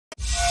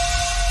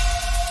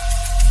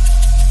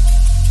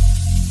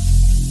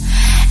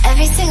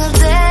single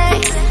day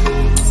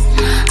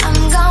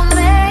I'm gonna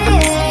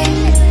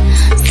make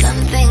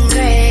something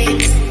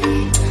great.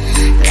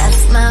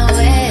 That's my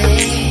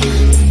way.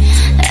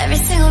 Every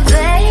single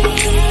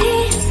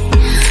day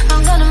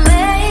I'm gonna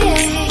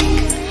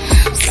make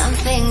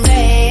something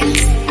great.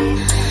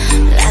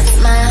 That's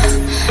my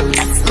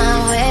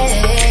way.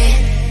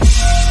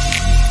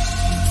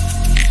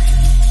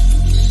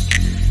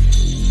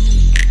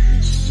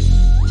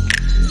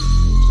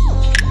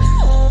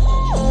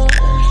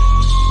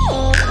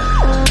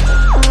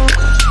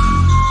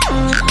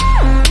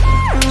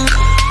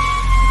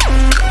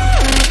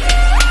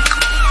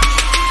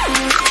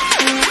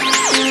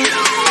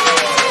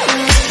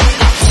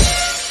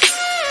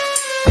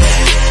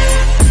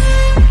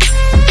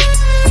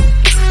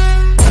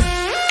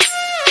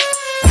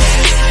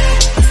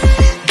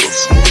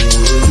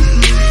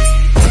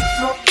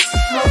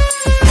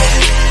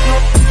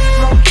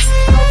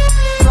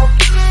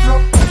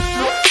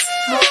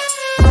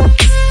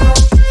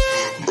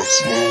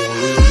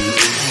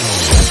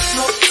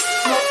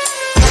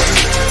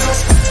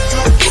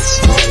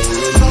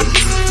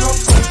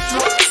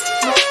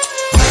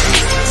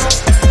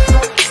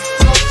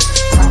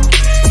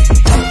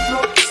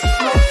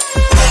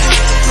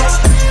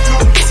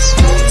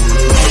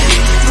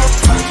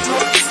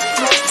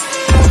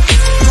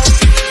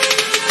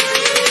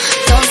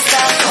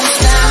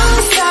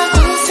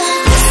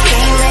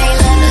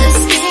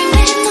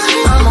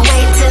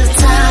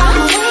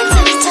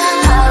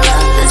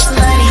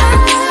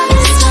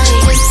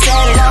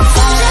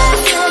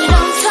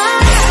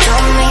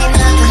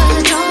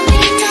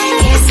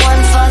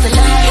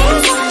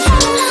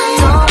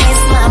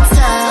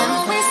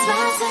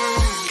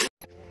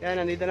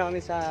 Nandito na kami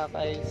sa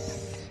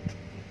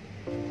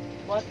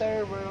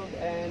Waterworld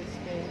and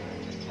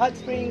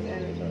Hotsprings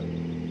and resort.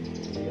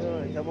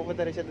 Yun, so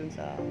pupunta rin siya dun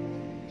sa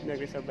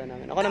nag-reserve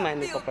namin. Ako naman,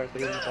 nagpa-park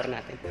ko yung motor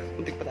natin.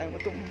 Muntik pa tayo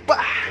matumba!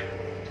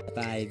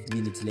 5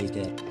 minutes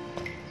later.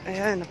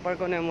 Ayan, napark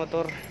ko na yung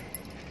motor.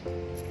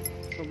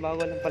 So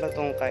bago lang pala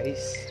tong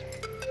guys.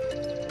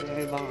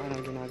 May ibang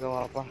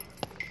ginagawa pa.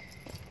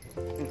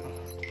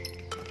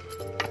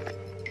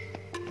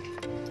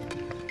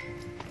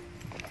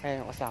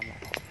 Ayan yung kasama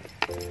ko.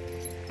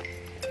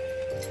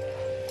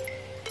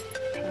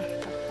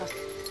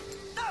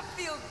 That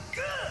feels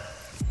good.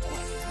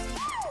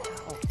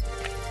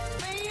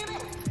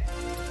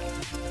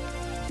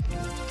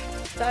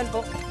 Saan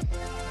po?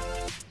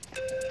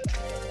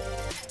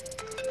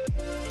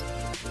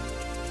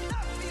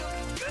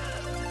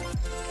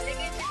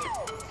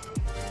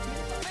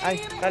 Ay,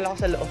 kala ko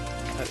sa loob.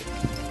 Sorry.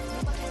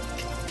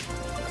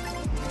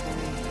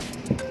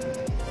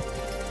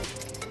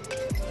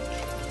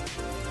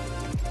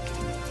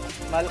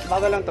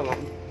 Bago lang to, ma'am.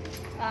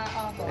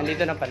 Opo.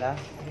 Nandito na pala.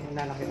 Hindi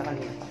na nakita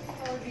kanina.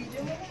 Oh,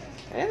 video mo?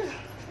 Ayan.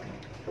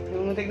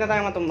 Muntik na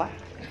tayo matumba.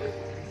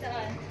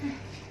 Saan?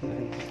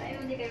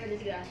 Ay, hindi kayo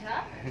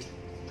madisgrasya?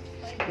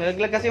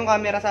 Nalaglag kasi yung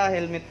camera sa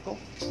helmet ko.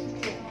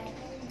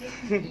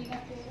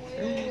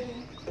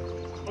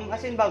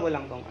 As in, bago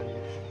lang tong ano.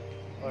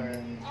 Or...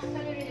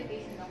 Actually,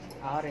 renovation lang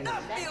po. Rin.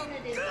 Dahil na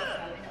din po sa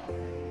amin ako.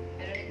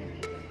 Pero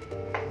renovation.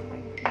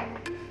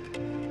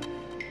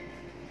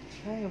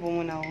 Ay, upo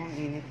muna ako. Ang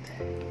init.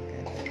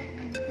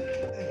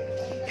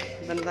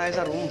 Punta na tayo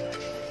sa room.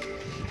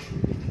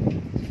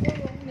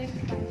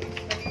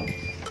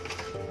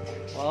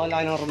 Wow,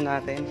 laki ng room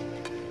natin.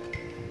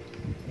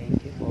 Thank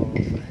you po.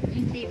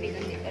 Yung TV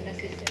nandito na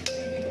siya.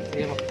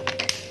 Sige po.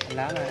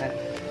 Salamat.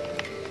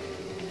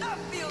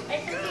 Ay,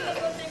 sa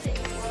Singapore sa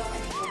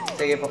inyo.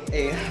 Sige po.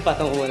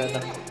 Patong ko na to.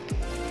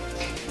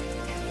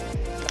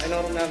 Laki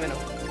ng room namin,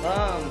 oh.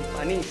 Bam!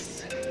 Anis!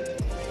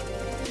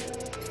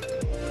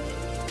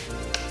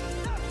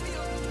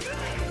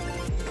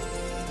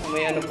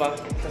 May ano pa.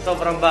 Sa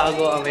sobrang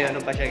bago, may ano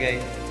pa siya,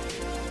 guys.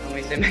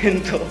 May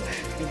semento.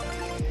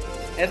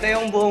 Ito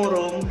yung buong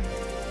room.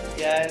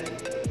 Yan.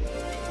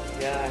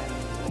 Yan.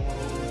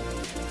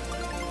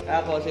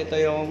 Tapos, ito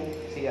yung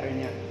CR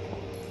niya.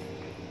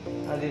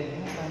 Alin,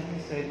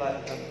 may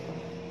bathtub ko.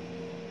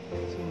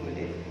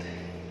 Sulit.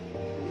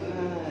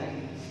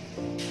 Yan.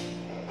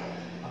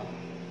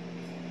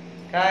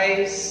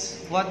 Guys,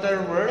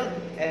 Waterworld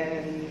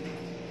and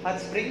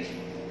Hotspring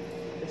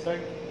Resort.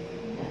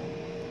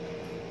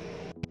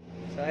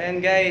 So,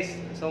 ayan guys.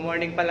 So,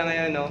 morning pa lang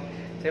ngayon, no?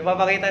 So,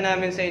 ipapakita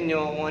namin sa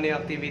inyo kung ano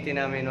yung activity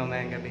namin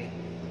mamayang gabi.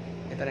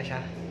 Ito na siya.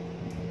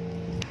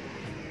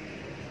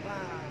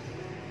 Wow!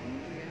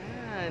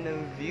 Yan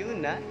ang view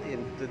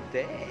natin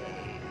today.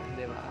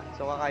 Diba?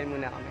 So, kakain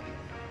muna kami.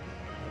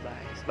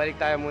 Bye. So, balik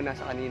tayo muna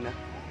sa kanina.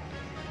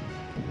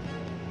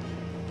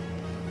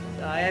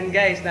 So, ayan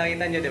guys.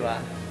 Nakita nyo,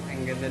 diba?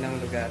 Ang ganda ng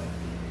lugar.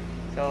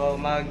 So,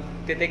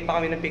 mag-take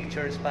pa kami ng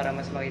pictures para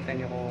mas makita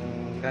nyo kung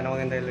gaano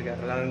maganda yung lugar.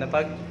 Lalo na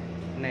pag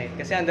night.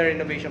 Kasi under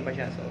renovation pa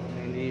siya. So,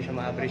 hindi siya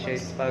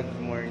ma-appreciate pag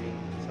morning.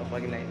 So,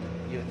 pag night,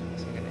 yun.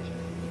 Mas maganda siya.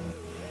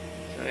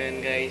 So, ayun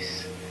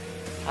guys.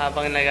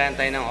 Habang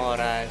nag-aantay ng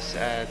oras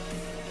at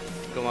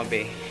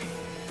gumabi.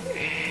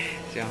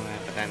 So, yung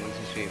pa tayo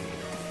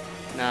mag-swimming.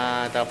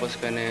 Natapos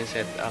ko na yung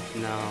setup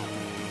ng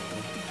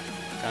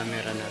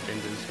camera natin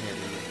dun sa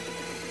helmet.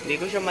 Hindi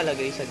ko siya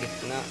malagay sa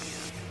gitna.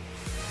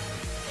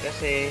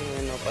 Kasi,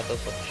 ano,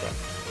 patusok siya.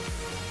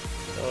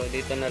 So,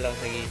 dito na lang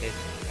sa gilid.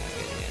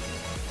 Ganyan.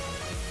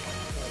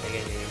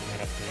 Lagyan niya yung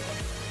harap niya.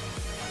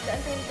 Saan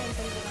tayo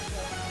dito?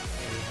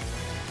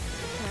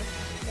 Ha?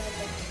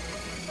 Dapat.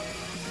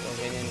 So,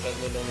 ganyan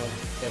kagulo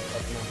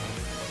mag-setup naman.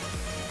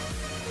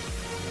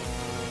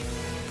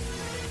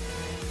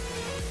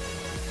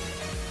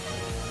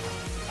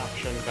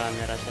 Action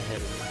camera sa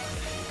helmet.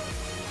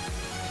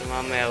 So,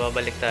 mamaya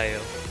babalik tayo.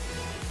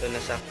 Ito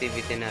na sa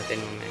activity natin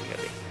mamayang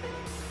gabi.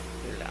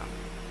 Yun lang.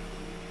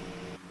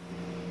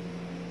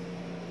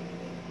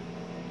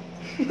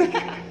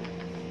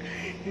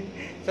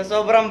 Sa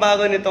sobrang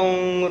bago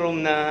nitong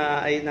room na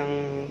ay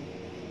ng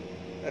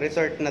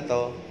resort na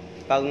to,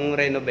 bagong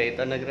renovate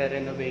o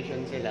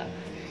nagre-renovation sila.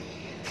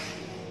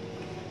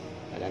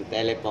 Walang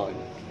telephone.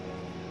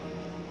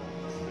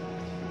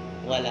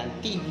 Walang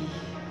TV.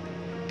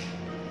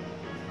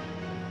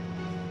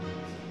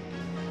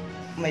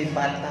 May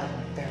bata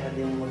pero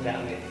di mo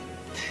magamit.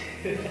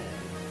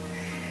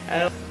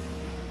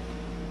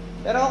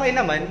 Pero okay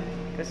naman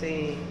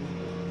kasi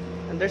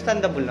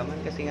understandable naman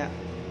kasi nga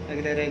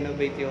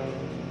nagre-renovate yung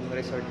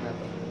resort na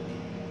to.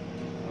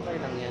 Okay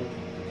lang yan.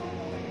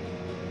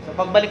 So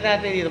pagbalik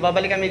natin dito,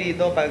 babalik kami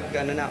dito pag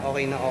ano na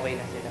okay na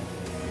sila.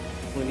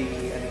 Muli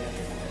ano na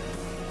sila.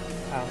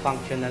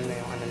 Functional na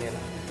yung ano nila.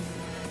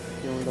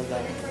 Yung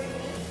lugar.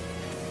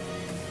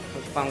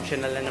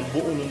 Functional na ng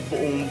buong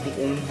 198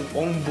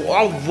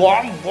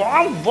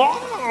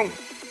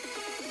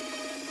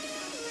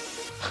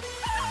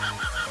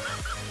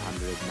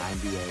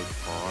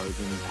 hours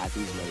and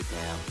patties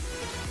later.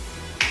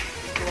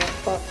 What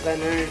fuck,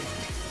 ganun.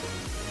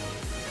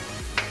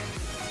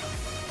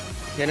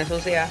 Yan ang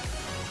susi ah.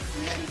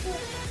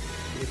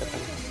 Dito pa.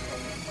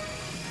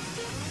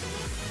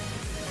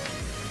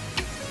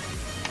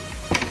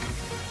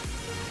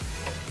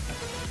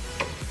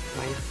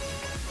 May.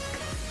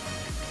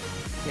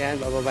 Yan,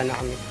 bababa na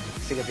kami.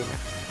 Kasi gabi na.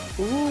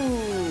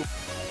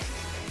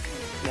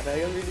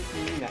 Nakayang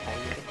Pilipina.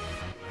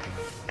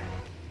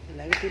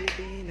 Lagi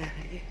Pilipina.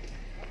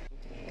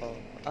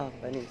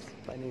 Panis.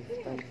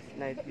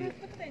 Night view.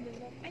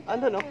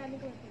 Ano no?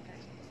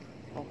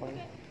 Okay.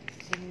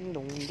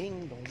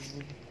 Ding dong.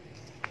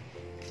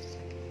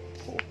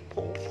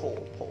 Po.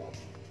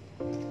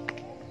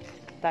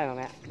 Tayo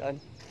mamaya. Doon.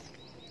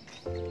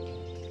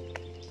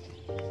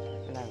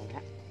 Tayo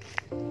mamaya.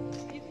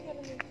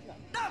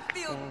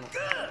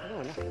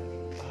 Ano na?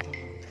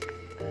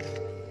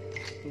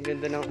 Ang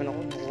ganda ng ano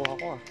ko. Nakuha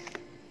ko ah.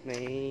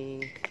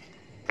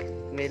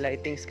 May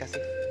lightings kasi.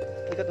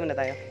 Ikot muna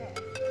tayo.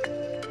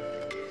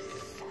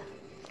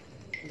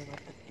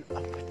 4,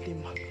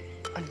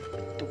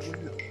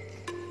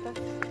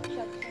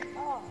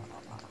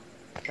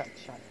 5,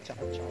 6,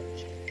 7, 8,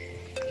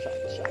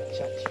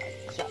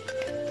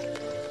 9, 10.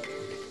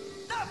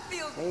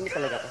 Mainit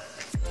talaga to.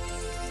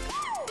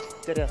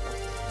 Seryoso.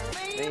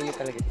 Mainit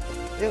talaga dito.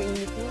 Yung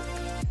init mo.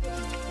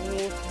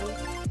 Init mo.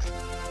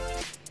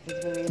 Hindi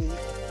mo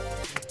mainit.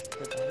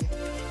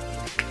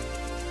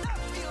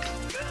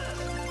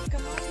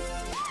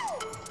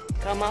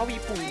 Kamawi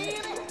po.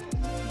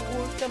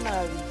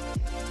 Kamawi.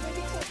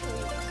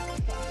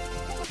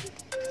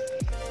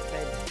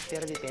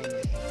 Pero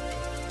depende.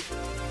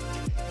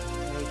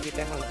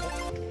 Nakikita mo ko.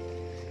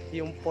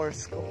 Yung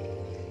pores ko.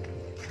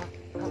 Ha.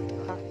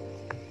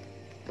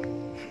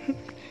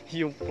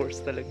 Yung pores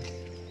talaga.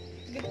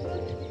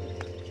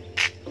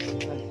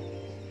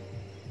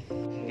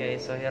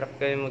 Guys, so hirap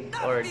kayo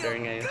mag-order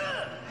ngayon.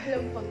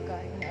 Walang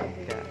pagkain.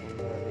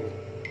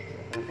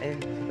 Ayun,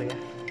 si Kuya.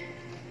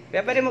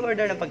 Kuya, pwede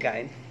mag-order ng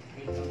pagkain?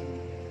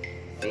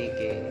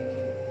 Sige.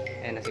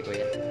 Ayun na si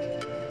Kuya.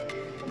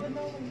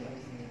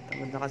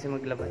 Tamad na kasi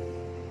maglabay.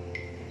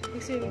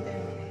 Mag-swimming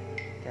tayo.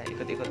 Kaya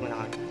ikot-ikot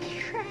muna kami.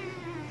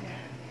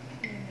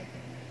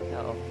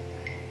 Oo.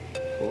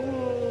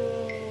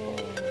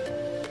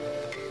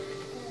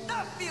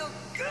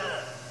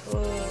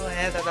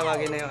 Ayan,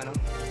 tatawagin na yung ano.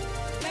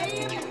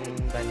 Yung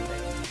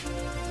banday.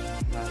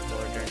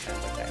 Mag-order tayo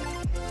pagkain.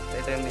 So,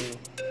 ito yung menu.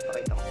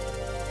 Pakita ko.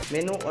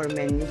 Menu or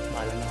menu?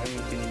 Bahala na kami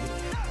yung pinili.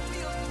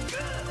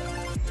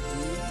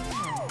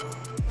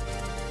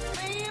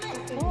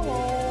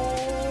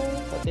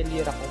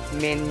 Hotelier ako.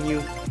 Menu.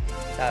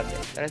 Sabi.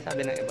 Pero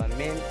sabi ng iba,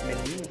 menu.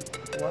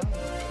 Wow.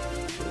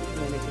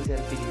 May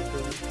nagsiselfie dito.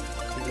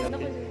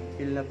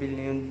 Feel na feel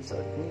na yung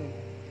suot niya.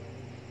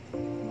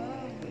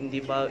 Hindi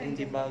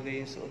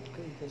bagay yung suot ko.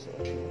 Sa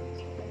suot niya.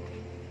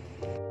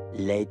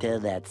 Later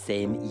that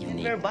same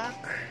evening. We're back.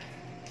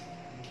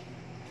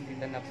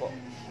 Dito na po.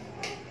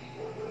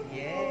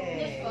 Yay!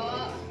 Yes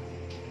po.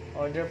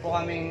 Order po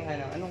kaming,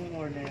 anong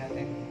order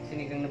natin?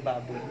 Sinigang na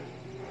baboy.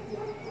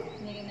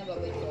 Sinigang na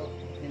baboy po.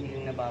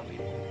 Sinigang na baboy.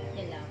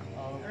 Yan lang.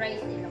 Oh. Rice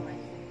din naman.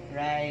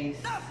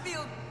 Rice. 4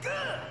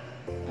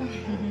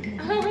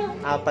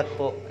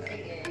 po.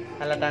 Sige.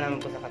 Halata naman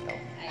po sa kataw.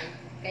 Ay,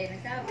 kayo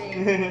nasabi.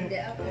 Hindi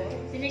ako.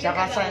 Sinigang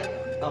Tsaka na sa,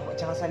 baboy.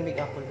 tsaka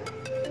sandig apple.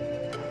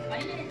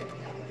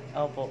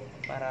 Opo,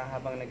 para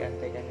habang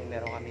nag-antay kami,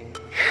 meron kaming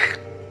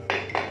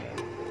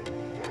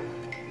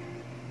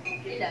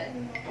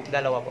Ilan?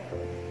 dalawa po.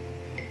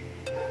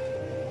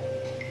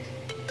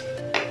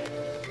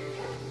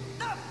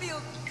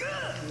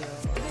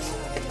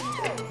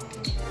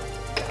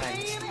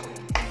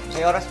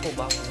 May oras po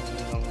ba?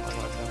 Yung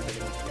ano,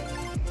 limited.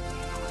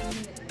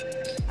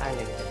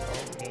 Okay.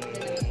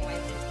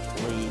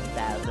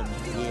 3,000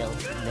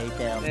 years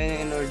later.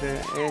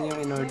 Ayan yung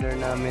in-order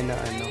namin na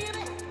ano,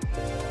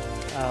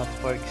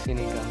 pork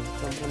sinigang.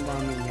 Sobrang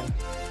dami niya.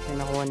 Ay,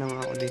 nakuha na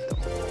nga ako dito.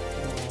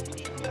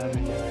 Ang dami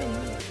niya.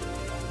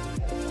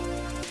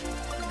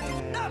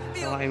 Ayan.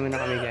 So, kain muna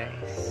kami,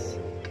 guys.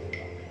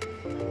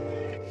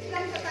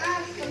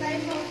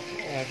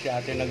 Ayan, si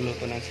ate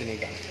nagluto ng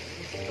sinigang.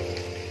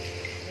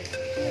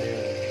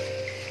 Ayun.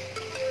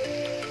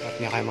 Sarap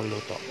niya kayo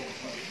magluto.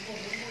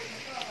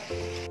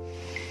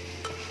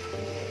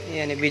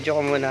 Ayan, i-video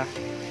ko muna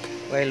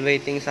while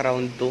waiting sa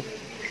round 2.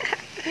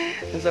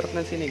 Ang sarap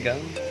ng sinigang.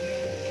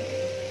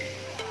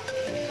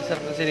 Ang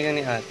sarap ng sinigang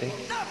ni ate.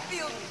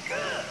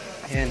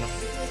 Ayan o.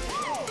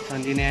 So,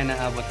 hindi na yan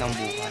naabot ng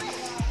bukas.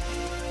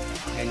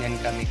 Ganyan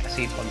kami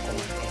kasi pag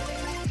kumain.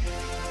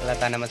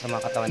 Walata naman sa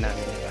mga katawan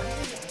namin. Diba?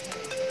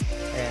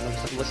 Ayan,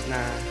 ubus na.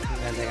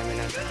 Ganda kami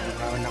ng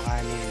brown na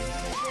kanin.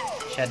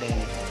 Siya din.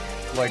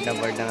 Bored na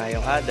nga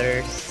yung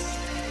others.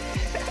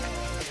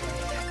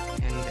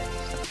 Ayan guys,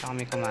 sarap na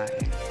kami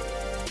kumain.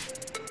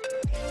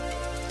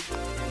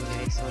 Ayan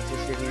guys, so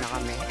sisili na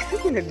kami.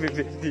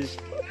 Nagbibig dito.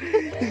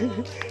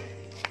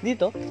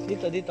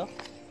 Dito.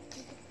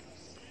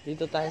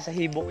 Dito tayo sa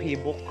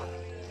hibok-hibok.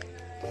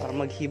 Para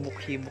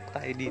maghibok-hibok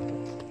tayo dito.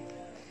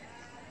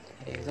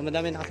 Okay, so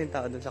madami na kasing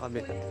tao dun sa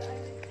kabila.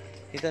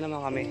 Dito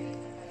naman kami.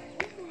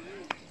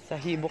 Sa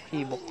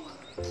hibok-hibok.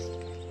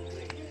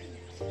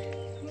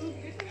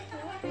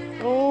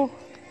 Oh!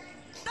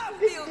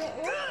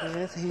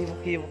 Ayan, sa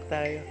hibok-hibok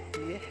tayo.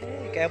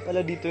 Yeah. Kaya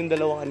pala dito yung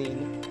dalawa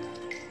kanina.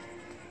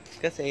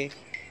 Kasi,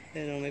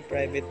 ano, may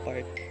private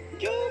part.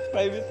 Yo!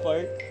 Private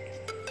part.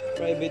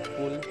 Private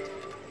pool.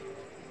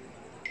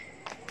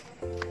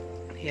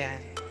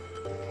 Ayan.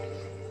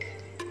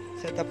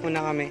 Set up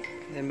muna kami.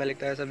 Then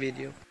balik tayo sa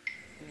video.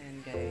 Ayan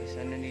guys,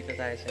 nandito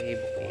tayo sa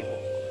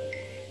hibok-hibok.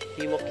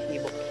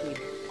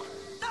 Hibok-hibok-hibok.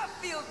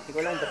 Hindi ko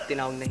lang ba't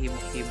tinawag na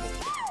hibok-hibok.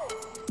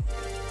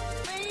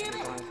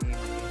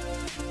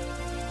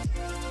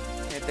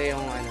 Ito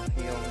yung ano,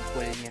 yung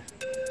pool niya.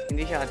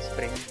 Hindi siya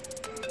hotspring.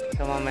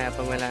 So mamaya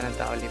pag wala ng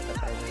tao, lipat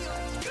tayo sa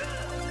hotspring.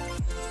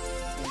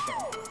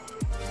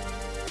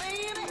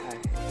 Ay,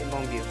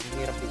 ibang view.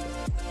 Hirap dito.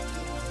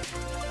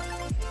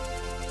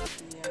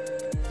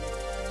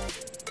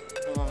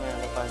 So mamaya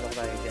kapasok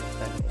tayo dyan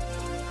sa dito.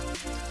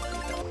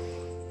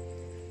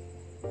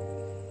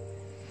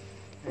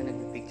 Ay,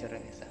 nagpipicture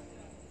ang isa.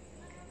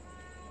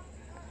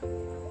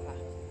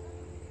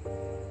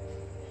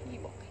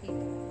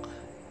 Hibok-hibok.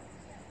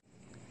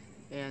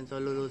 Ayan,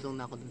 so lulusong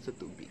na ako dun sa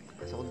tubig.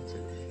 Pasok ko dun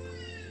sa tubig.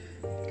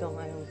 Ikaw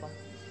kaya mo pa?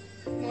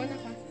 Mauna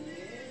ka.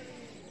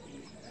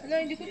 Wala,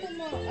 hindi ko ito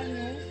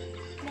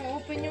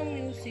ma-open yung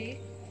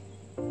music.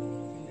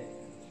 Hindi.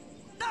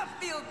 That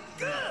feels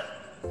good!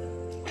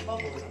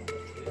 Bubble lang.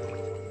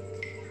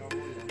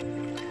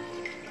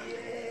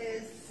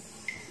 Yes!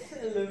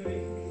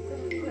 Salamig.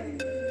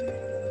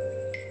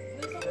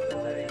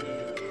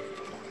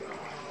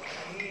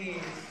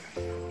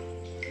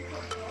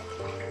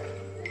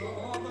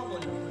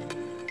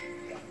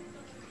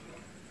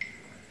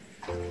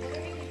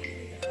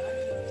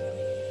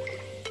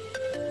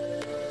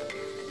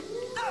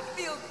 That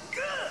feels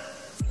good!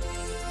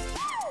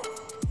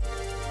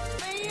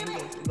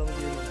 Ibang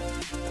view naman.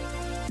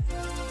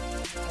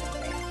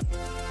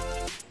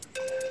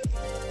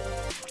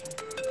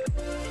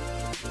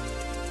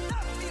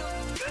 That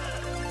feels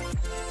good!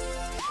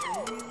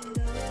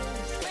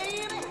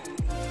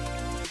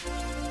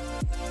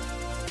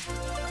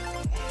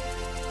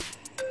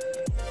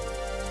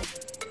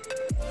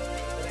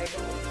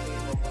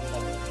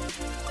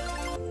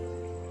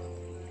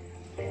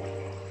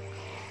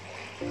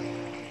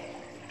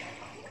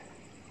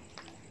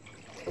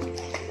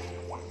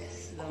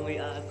 Langoy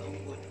aagong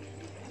po.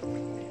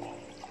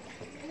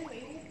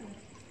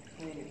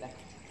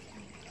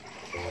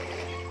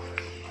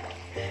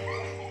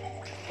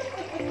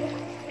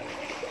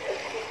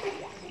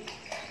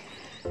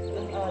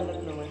 Ang alat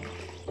naman.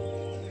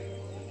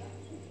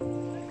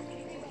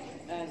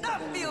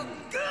 That feels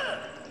good!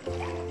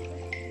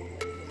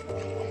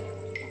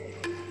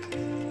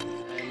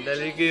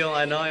 Dali ko yung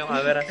ano, yung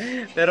camera.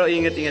 Pero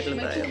ingat-ingat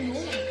lang tayo.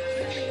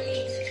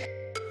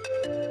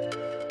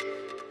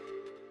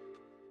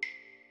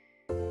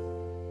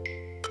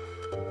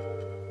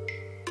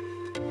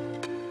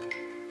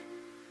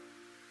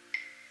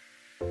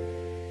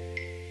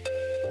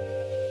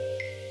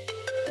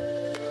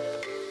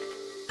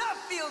 That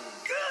feels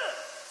good!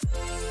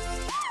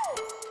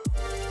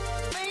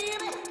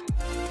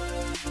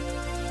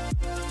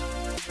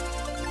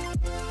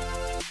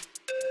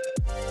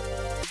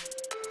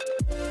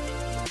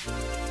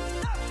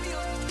 That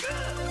feels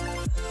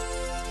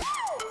good!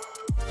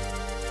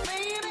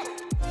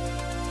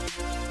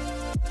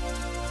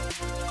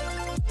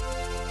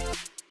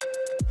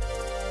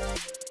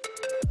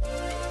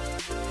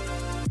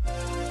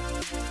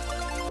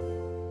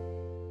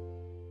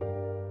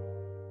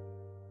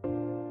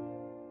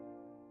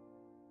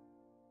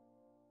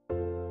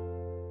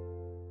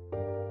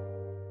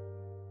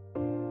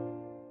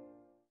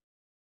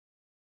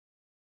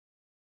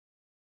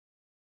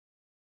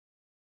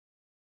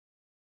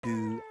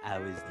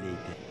 hours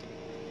later.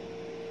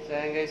 So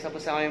ayan guys,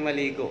 tapos na kami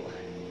maligo.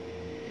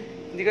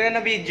 Hindi ko na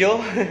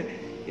na-video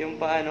yung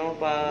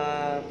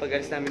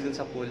pag-alis namin dun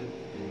sa pool.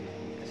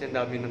 Kasi ang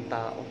dami ng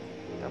tao.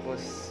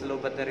 Tapos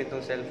lobat na rin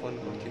tong cellphone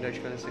ko.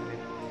 Chinarge ko lang saglit.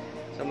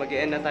 So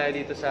mag-i-end na tayo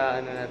dito sa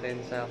natin,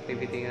 sa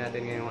activity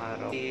natin ngayong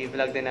araw.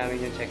 I-vlog din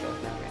namin yung checkout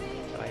namin.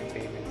 Saka yung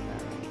payments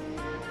namin.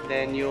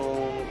 Then yung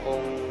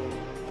kung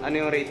ano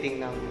yung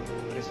rating ng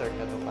resort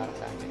na to para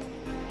sa amin.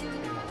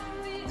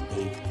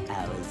 8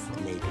 hours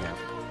later.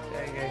 So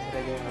ayan guys,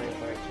 ready na kami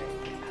for a check.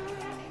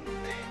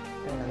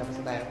 Ayan, lalabas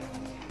na tayo.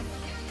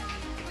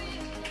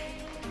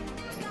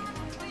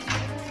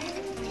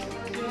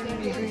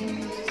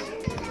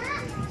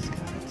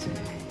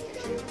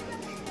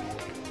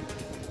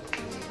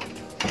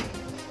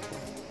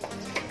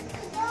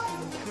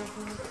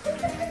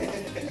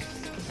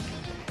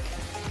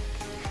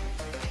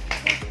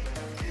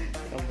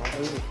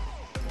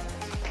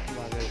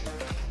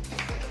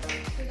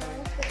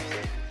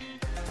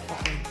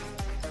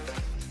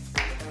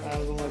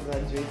 Parang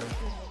gumagraduate.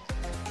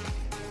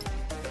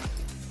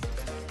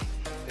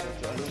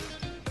 Medyo ano?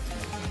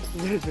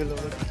 Medyo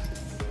lawat.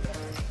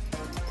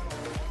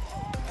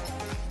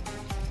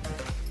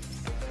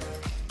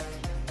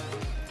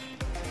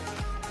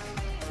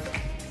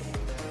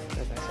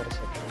 Sa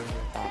resort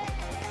ng tao.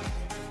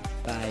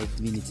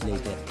 5 minutes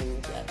later.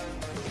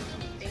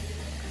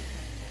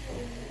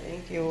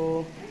 Thank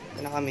you. Ito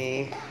na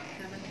kami.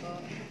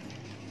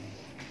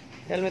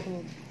 Helmet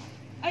mo.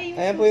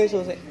 Ayan po yung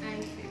susi.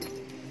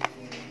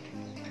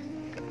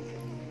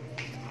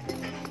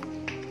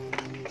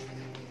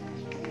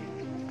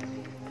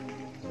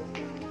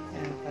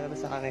 Ayan, palabas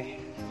na kami.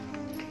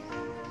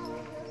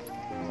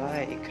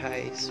 Bye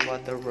guys,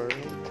 Waterworld.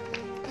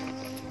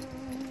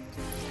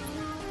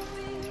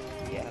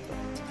 Yeah.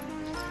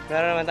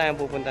 Meron naman tayong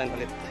pupuntahan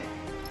ulit.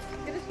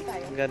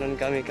 Ganon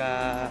kami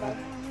ka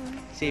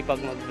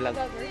sipag mag-vlog.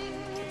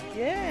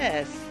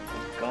 Yes!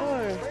 Of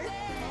course!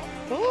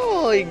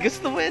 Uy!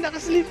 Gusto mo yan,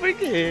 naka-sleeper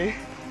ka eh.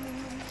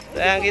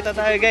 So ayan, kita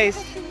tayo guys.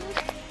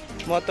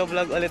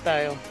 Motovlog ulit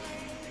tayo.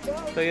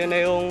 So yun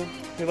na yung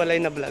hiwalay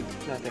na vlog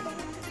natin.